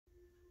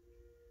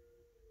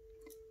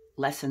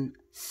Lesson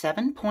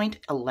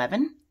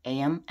 7.11,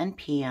 AM and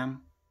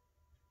PM.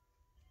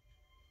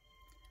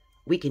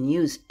 We can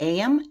use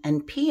AM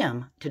and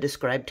PM to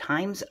describe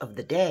times of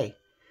the day.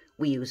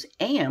 We use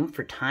AM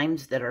for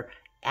times that are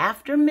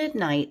after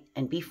midnight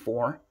and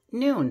before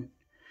noon.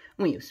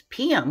 We use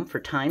PM for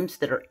times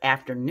that are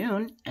after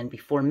noon and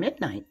before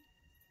midnight.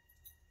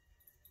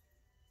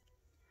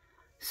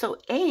 So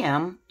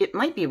AM, it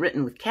might be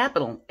written with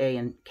capital A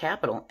and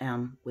capital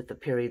M with the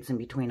periods in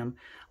between them,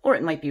 or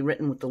it might be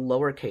written with the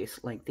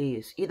lowercase like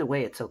these. Either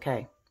way, it's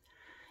okay.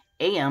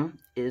 AM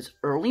is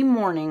early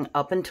morning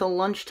up until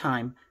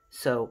lunchtime,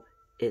 so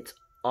it's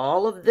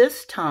all of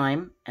this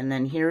time, and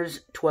then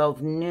here's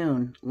 12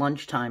 noon,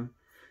 lunchtime.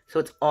 So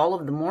it's all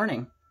of the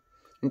morning.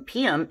 And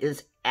PM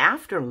is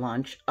after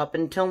lunch up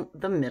until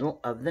the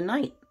middle of the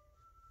night.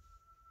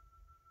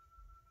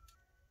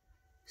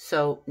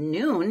 So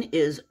noon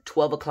is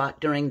 12 o'clock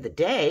during the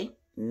day,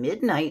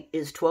 midnight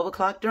is 12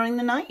 o'clock during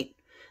the night.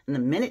 And the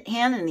minute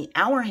hand and the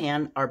hour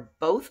hand are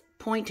both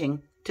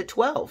pointing to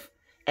 12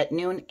 at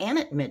noon and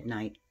at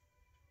midnight.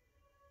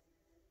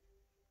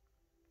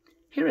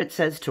 Here it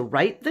says to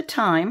write the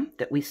time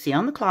that we see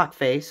on the clock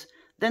face,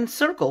 then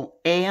circle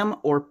AM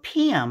or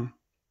PM.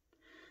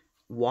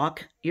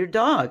 Walk your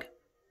dog.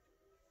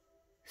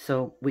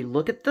 So we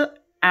look at the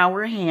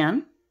hour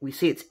hand. We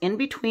see it's in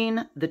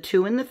between the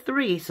 2 and the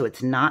 3, so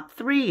it's not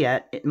 3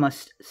 yet. It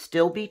must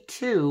still be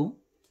 2.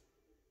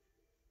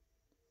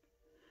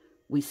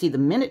 We see the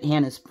minute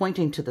hand is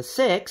pointing to the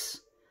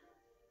 6.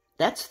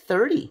 That's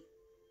 30.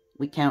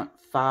 We count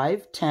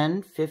 5,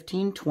 10,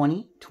 15,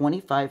 20,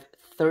 25,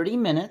 30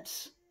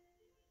 minutes.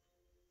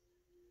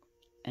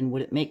 And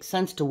would it make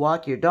sense to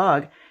walk your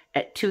dog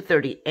at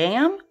 2:30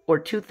 a.m. or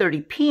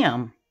 2:30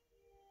 p.m.?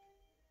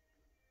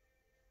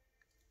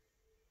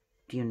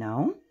 Do you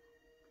know?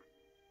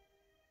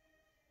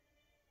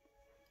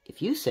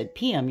 If you said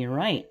PM, you're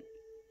right.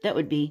 That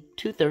would be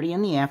 2:30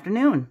 in the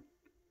afternoon.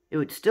 It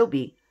would still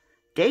be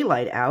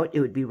daylight out. It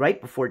would be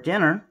right before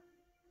dinner.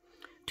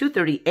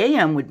 2:30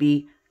 a.m. would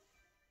be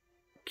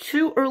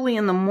too early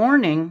in the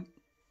morning.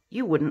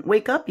 You wouldn't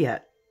wake up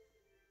yet.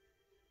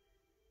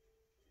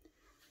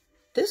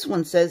 This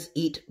one says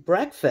eat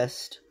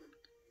breakfast.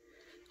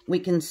 We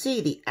can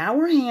see the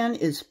hour hand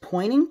is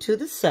pointing to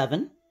the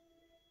 7.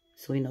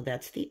 So we know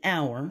that's the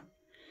hour.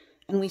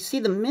 And we see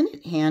the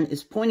minute hand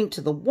is pointing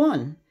to the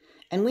 1.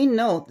 And we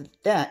know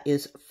that that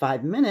is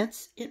 5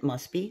 minutes. It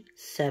must be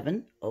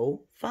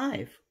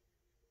 7:05.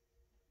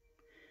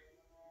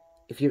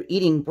 If you're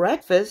eating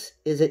breakfast,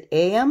 is it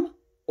AM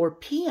or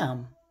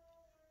PM?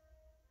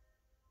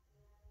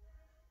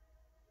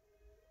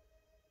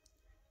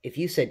 If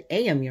you said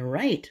AM, you're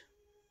right.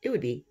 It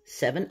would be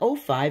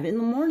 7:05 in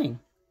the morning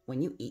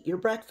when you eat your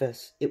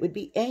breakfast. It would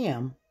be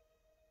AM.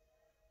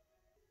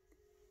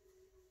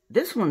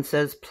 This one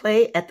says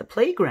play at the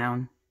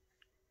playground.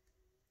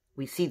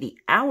 We see the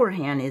hour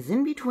hand is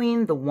in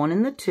between the 1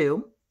 and the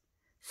 2,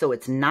 so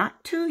it's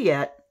not 2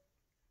 yet.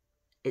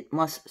 It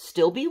must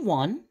still be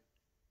 1.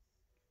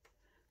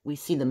 We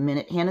see the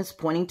minute hand is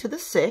pointing to the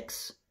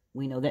 6.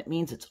 We know that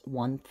means it's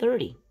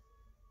 1:30.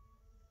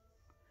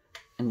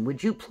 And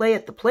would you play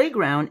at the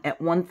playground at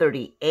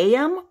 1:30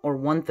 a.m. or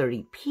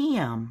 1:30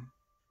 p.m.?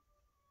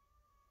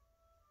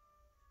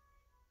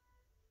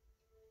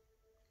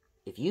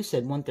 If you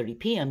said 1:30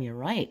 p.m., you're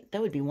right.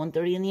 That would be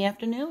 1:30 in the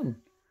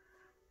afternoon.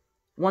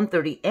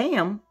 1:30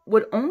 a.m.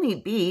 would only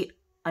be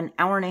an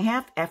hour and a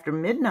half after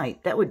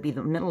midnight. That would be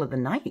the middle of the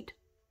night.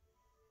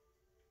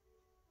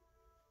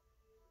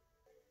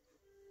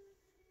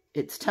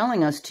 It's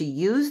telling us to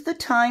use the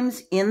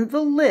times in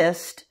the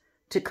list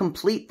to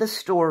complete the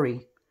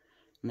story.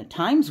 And the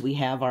times we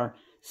have are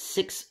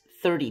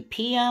 6:30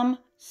 p.m.,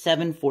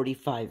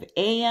 7:45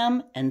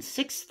 a.m., and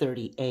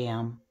 6:30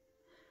 a.m.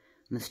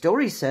 And the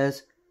story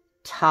says,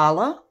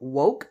 Tala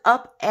woke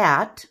up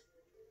at,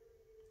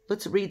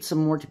 let's read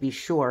some more to be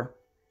sure.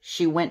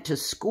 She went to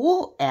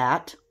school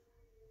at,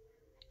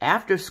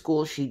 after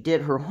school she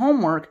did her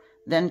homework,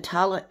 then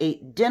Tala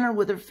ate dinner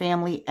with her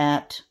family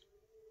at.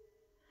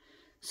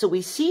 So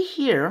we see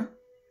here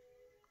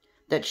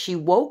that she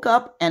woke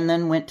up and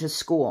then went to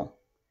school.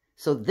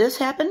 So this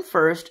happened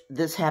first,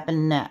 this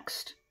happened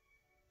next.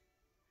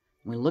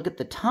 We look at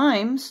the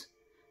times,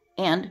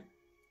 and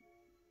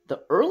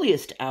the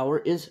earliest hour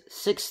is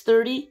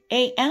 6:30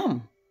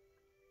 a.m.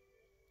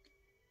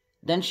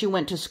 Then she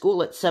went to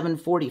school at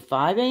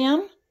 7:45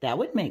 a.m. That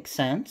would make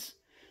sense.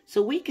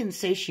 So we can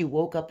say she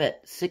woke up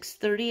at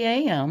 6:30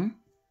 a.m.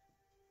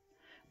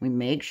 We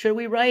make sure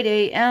we write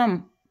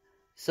a.m.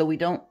 so we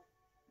don't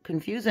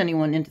confuse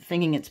anyone into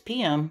thinking it's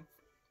p.m.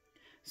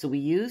 So we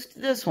used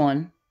this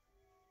one.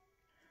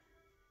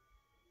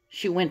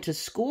 She went to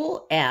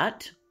school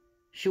at,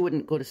 she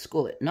wouldn't go to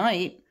school at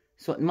night,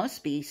 so it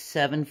must be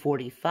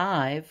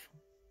 7:45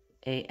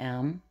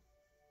 a.m.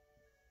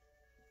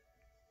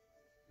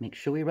 Make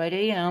sure we write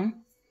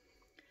a.m.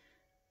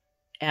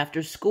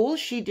 After school,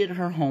 she did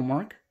her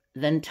homework.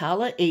 Then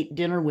Tala ate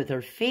dinner with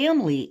her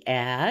family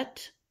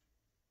at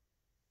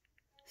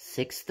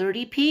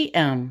 6:30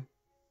 p.m.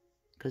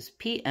 because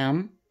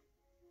p.m.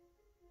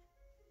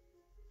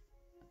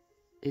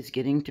 is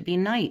getting to be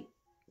night.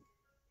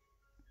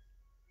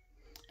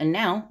 And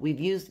now we've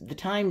used the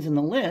times in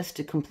the list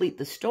to complete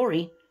the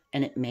story,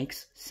 and it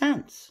makes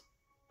sense.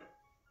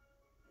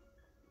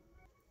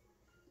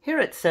 Here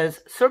it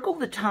says, circle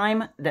the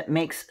time that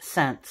makes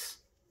sense.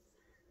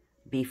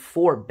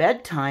 Before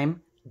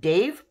bedtime,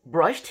 Dave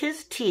brushed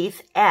his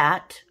teeth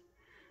at,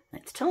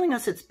 it's telling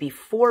us it's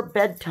before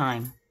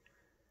bedtime.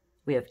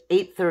 We have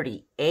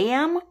 8:30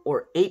 a.m.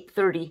 or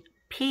 8:30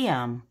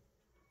 p.m.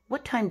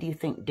 What time do you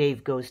think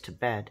Dave goes to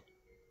bed?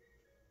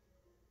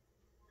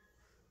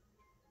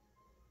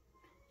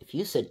 If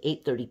you said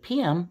 8:30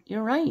 p.m.,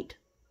 you're right.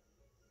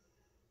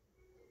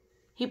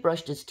 He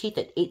brushed his teeth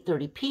at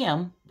 8:30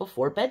 p.m.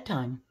 before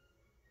bedtime.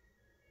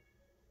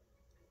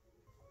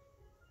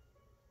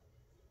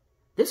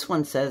 This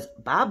one says,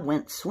 Bob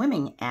went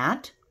swimming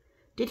at,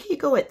 did he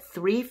go at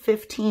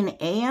 3:15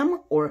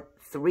 a.m. or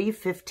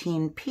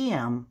 3:15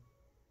 p.m.?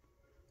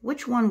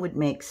 Which one would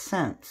make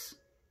sense?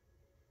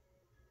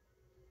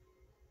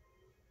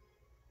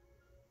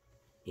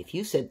 If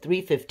you said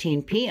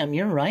 3:15 p.m.,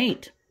 you're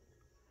right.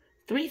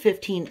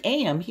 3:15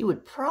 a.m., he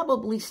would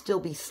probably still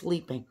be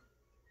sleeping.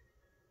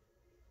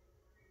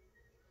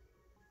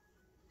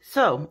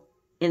 So,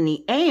 in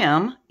the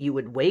a.m., you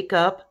would wake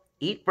up,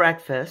 eat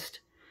breakfast.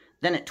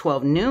 Then at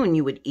 12 noon,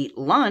 you would eat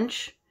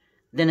lunch.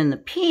 Then in the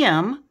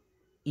p.m.,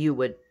 you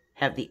would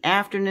have the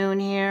afternoon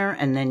here,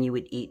 and then you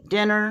would eat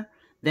dinner.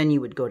 Then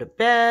you would go to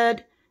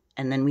bed,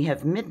 and then we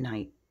have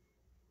midnight.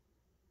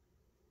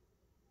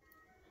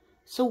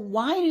 So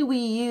why do we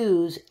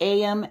use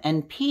a.m.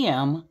 and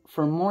p.m.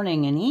 for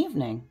morning and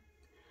evening?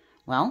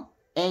 Well,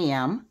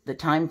 a.m., the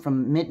time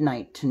from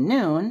midnight to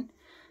noon,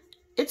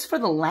 it's for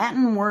the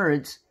Latin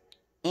words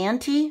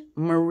ante,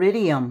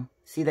 meridiem.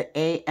 See the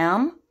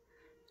a.m.,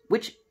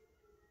 which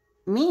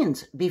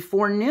means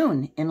before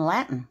noon in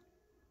Latin.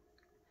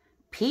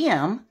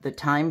 p.m., the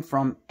time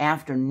from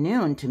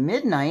afternoon to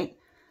midnight,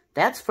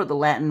 that's for the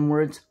Latin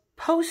words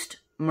post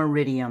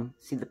meridiem.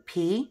 See the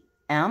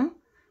p.m.,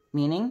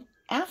 meaning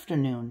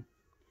afternoon.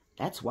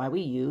 That's why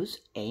we use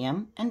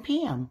a.m. and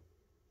p.m.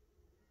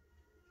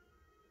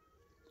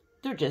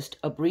 They're just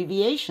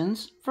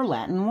abbreviations for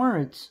Latin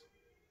words.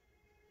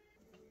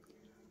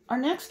 Our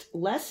next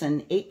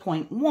lesson,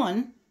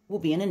 8.1, will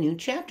be in a new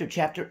chapter,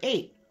 Chapter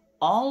 8,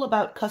 all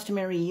about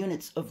customary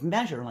units of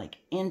measure like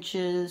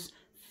inches,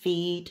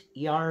 feet,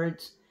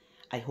 yards.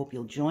 I hope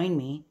you'll join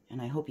me,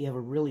 and I hope you have a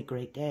really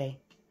great day.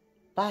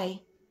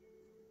 Bye.